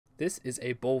This is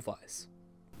a ball vise.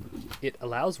 It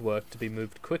allows work to be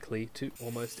moved quickly to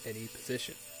almost any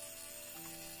position.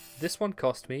 This one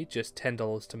cost me just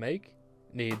 $10 to make,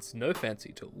 needs no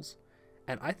fancy tools,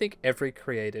 and I think every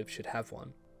creative should have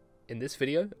one. In this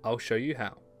video, I'll show you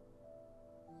how.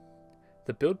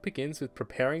 The build begins with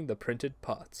preparing the printed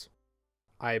parts.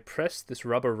 I press this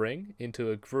rubber ring into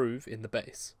a groove in the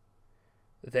base.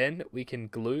 Then we can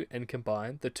glue and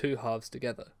combine the two halves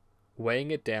together, weighing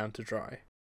it down to dry.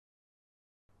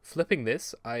 Flipping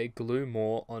this, I glue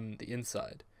more on the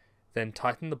inside, then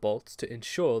tighten the bolts to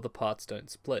ensure the parts don't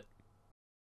split.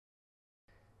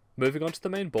 Moving on to the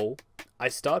main ball, I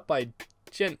start by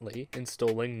gently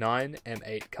installing 9 and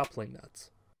 8 coupling nuts.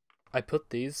 I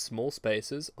put these small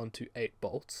spacers onto 8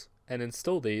 bolts and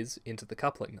install these into the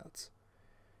coupling nuts.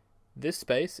 This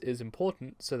space is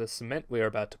important so the cement we are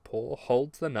about to pour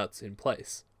holds the nuts in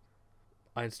place.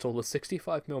 I install a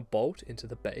 65mm bolt into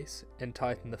the base and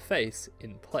tighten the face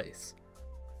in place.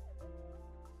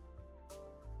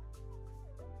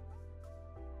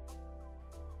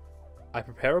 I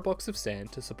prepare a box of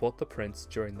sand to support the prints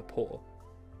during the pour.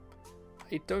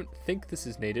 I don't think this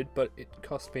is needed, but it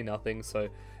cost me nothing, so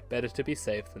better to be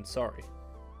safe than sorry.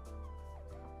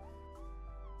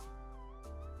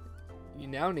 You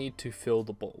now need to fill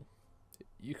the ball.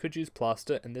 You could use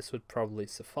plaster and this would probably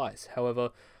suffice,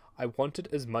 however, I wanted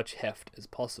as much heft as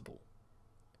possible.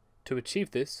 To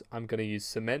achieve this, I'm going to use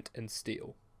cement and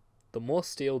steel. The more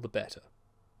steel, the better.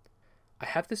 I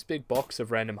have this big box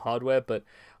of random hardware, but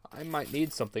I might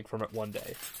need something from it one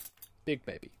day. Big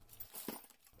maybe.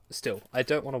 Still, I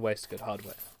don't want to waste good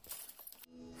hardware.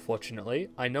 Fortunately,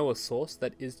 I know a source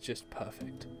that is just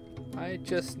perfect. I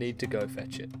just need to go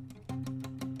fetch it.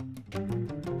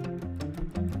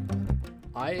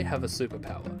 I have a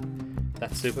superpower.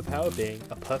 That superpower being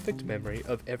a perfect memory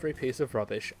of every piece of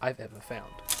rubbish I've ever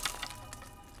found.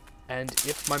 And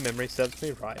if my memory serves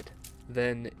me right,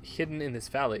 then hidden in this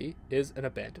valley is an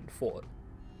abandoned fort.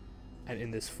 And in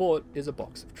this fort is a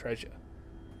box of treasure.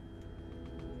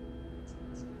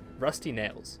 Rusty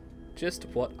nails. Just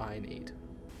what I need.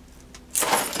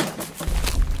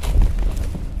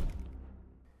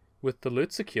 With the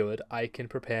loot secured, I can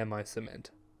prepare my cement.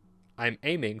 I'm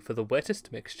aiming for the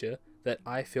wettest mixture that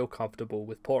I feel comfortable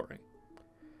with pouring.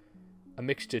 A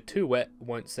mixture too wet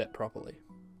won't set properly.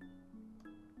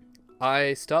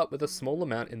 I start with a small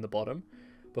amount in the bottom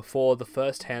before the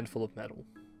first handful of metal.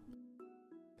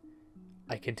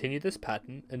 I continue this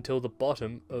pattern until the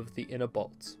bottom of the inner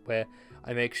bolts, where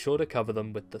I make sure to cover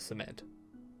them with the cement.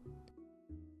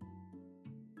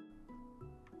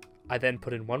 I then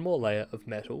put in one more layer of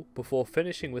metal before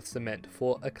finishing with cement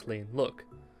for a clean look.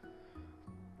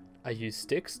 I use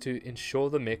sticks to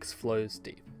ensure the mix flows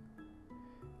deep.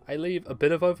 I leave a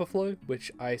bit of overflow,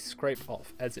 which I scrape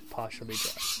off as it partially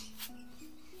dries.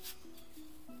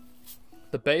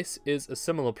 The base is a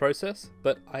similar process,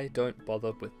 but I don't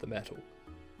bother with the metal.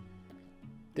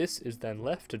 This is then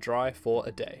left to dry for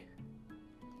a day.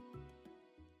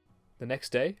 The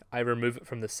next day, I remove it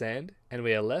from the sand, and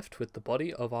we are left with the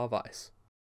body of our vise.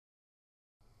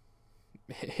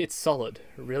 It's solid,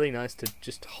 really nice to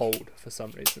just hold for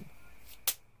some reason.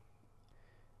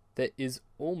 There is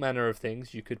all manner of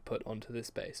things you could put onto this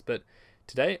base, but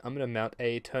today I'm going to mount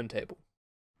a turntable.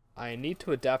 I need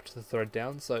to adapt the thread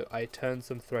down, so I turn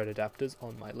some thread adapters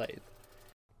on my lathe.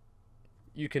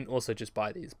 You can also just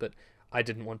buy these, but I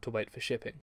didn't want to wait for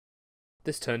shipping.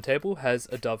 This turntable has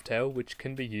a dovetail which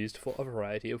can be used for a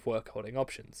variety of work holding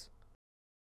options.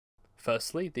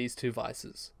 Firstly, these two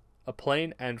vices, a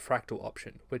plane and fractal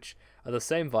option, which are the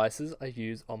same vices I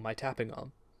use on my tapping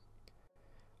arm.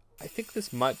 I think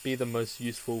this might be the most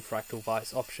useful fractal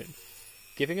vice option.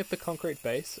 Giving it the concrete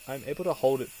base, I'm able to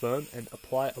hold it firm and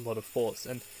apply a lot of force,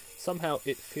 and somehow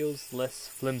it feels less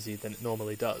flimsy than it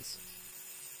normally does.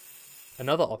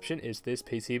 Another option is this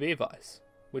PCB vise,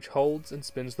 which holds and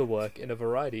spins the work in a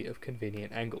variety of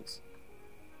convenient angles.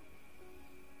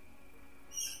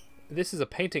 This is a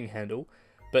painting handle,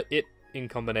 but it, in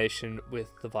combination with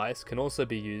the vise, can also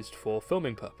be used for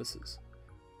filming purposes.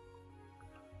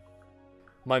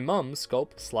 My mum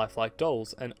sculpts lifelike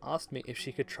dolls and asked me if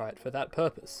she could try it for that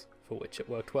purpose, for which it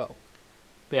worked well.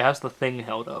 But how's the thing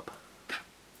held up?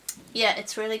 Yeah,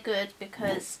 it's really good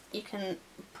because you can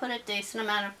put a decent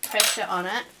amount of pressure on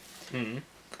it,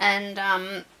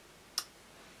 and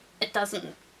it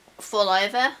doesn't fall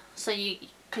over. So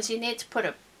because you need to put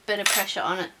a bit of pressure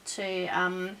on it to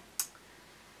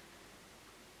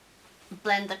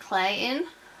blend the clay in,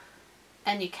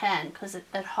 and you can, because it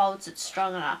holds it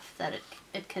strong enough that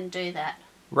it can do that.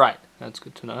 Right, that's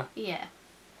good to know. Yeah.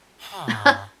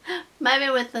 Maybe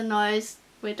with the noise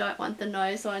We don't want the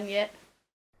nose on yet.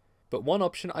 But one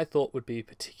option I thought would be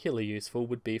particularly useful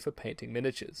would be for painting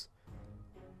miniatures.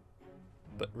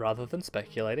 But rather than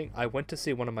speculating, I went to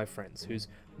see one of my friends who's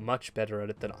much better at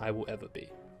it than I will ever be,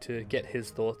 to get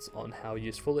his thoughts on how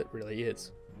useful it really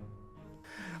is.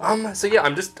 So yeah,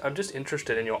 I'm just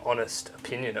interested in your honest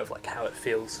opinion of like how it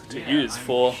feels to use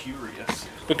I'm curious.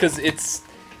 because it's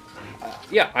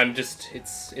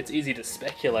it's easy to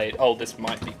speculate. Oh, this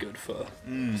might be good for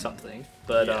something,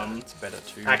 but It's better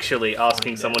to actually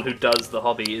asking find someone out. who does the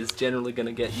hobby is generally going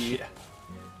to get you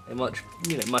a much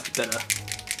better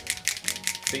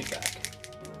feedback.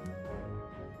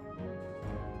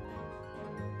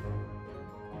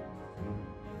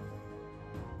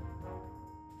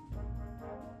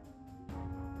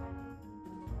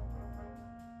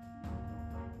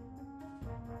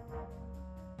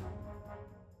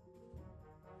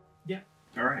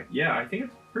 Alright, yeah, I think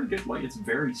it's pretty good. Like, it's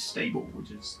very stable,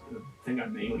 which is the thing I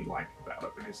mainly like about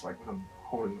it, because like when I'm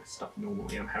holding my stuff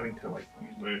normally, I'm having to like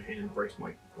use my own hand and brace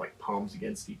my like palms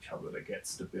against each other to get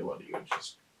stability, which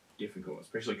is difficult,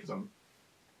 especially because I'm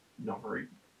not very,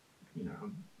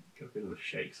 I'm got a bit of the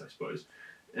shakes, I suppose.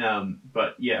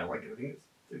 But yeah, like I think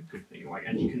it's a good thing. Like,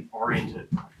 and you can orient it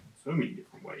so many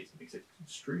different ways. It makes it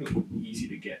extremely easy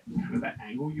to get kind of that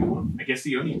angle you want. I guess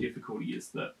the only difficulty is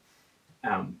that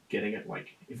getting it,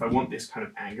 like, if I want this kind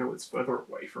of angle, it's further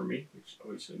away from me, which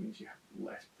obviously means you have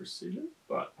less precision,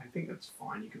 but I think that's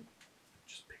fine. You can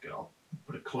just pick it up,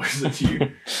 put it closer to you.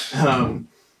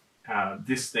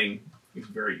 This thing is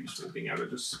very useful, being able to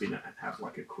just spin it and have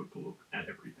like a quick look at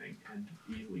everything and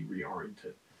easily reorient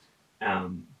it.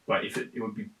 But if it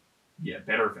would be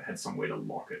better if it had somewhere to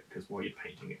lock it, because while you're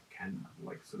painting it can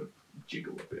like sort of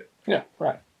jiggle a bit. Yeah,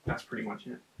 right. That's pretty much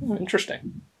it.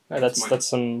 Interesting. No, that's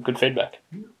some good feedback.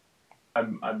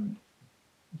 Can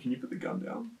you put the gun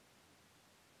down?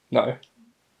 No.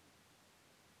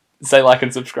 Say like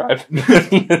and subscribe.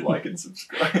 Like and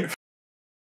subscribe.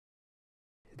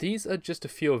 These are just a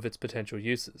few of its potential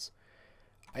uses.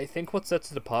 I think what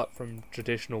sets it apart from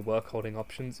traditional work holding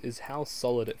options is how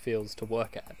solid it feels to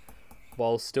work at,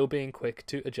 while still being quick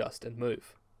to adjust and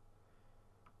move.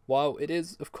 While it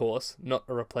is, of course, not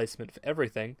a replacement for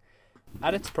everything,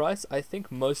 at its price I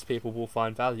think most people will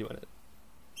find value in it.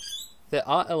 There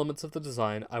are elements of the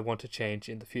design I want to change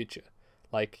in the future,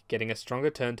 like getting a stronger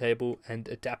turntable and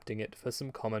adapting it for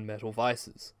some common metal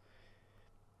vices.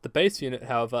 The base unit,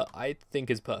 however, I think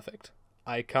is perfect.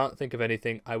 I can't think of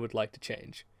anything I would like to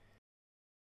change.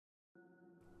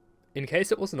 In case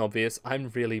it wasn't obvious,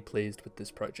 I'm really pleased with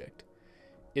this project.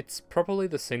 It's probably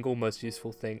the single most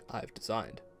useful thing I've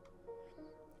designed.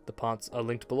 The parts are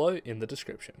linked below in the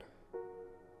description.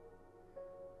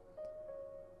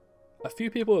 A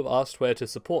few people have asked where to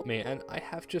support me, and I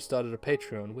have just started a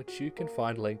Patreon, which you can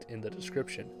find linked in the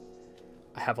description.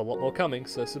 I have a lot more coming,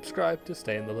 so subscribe to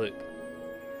stay in the loop.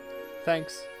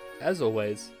 Thanks, as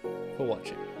always, for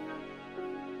watching.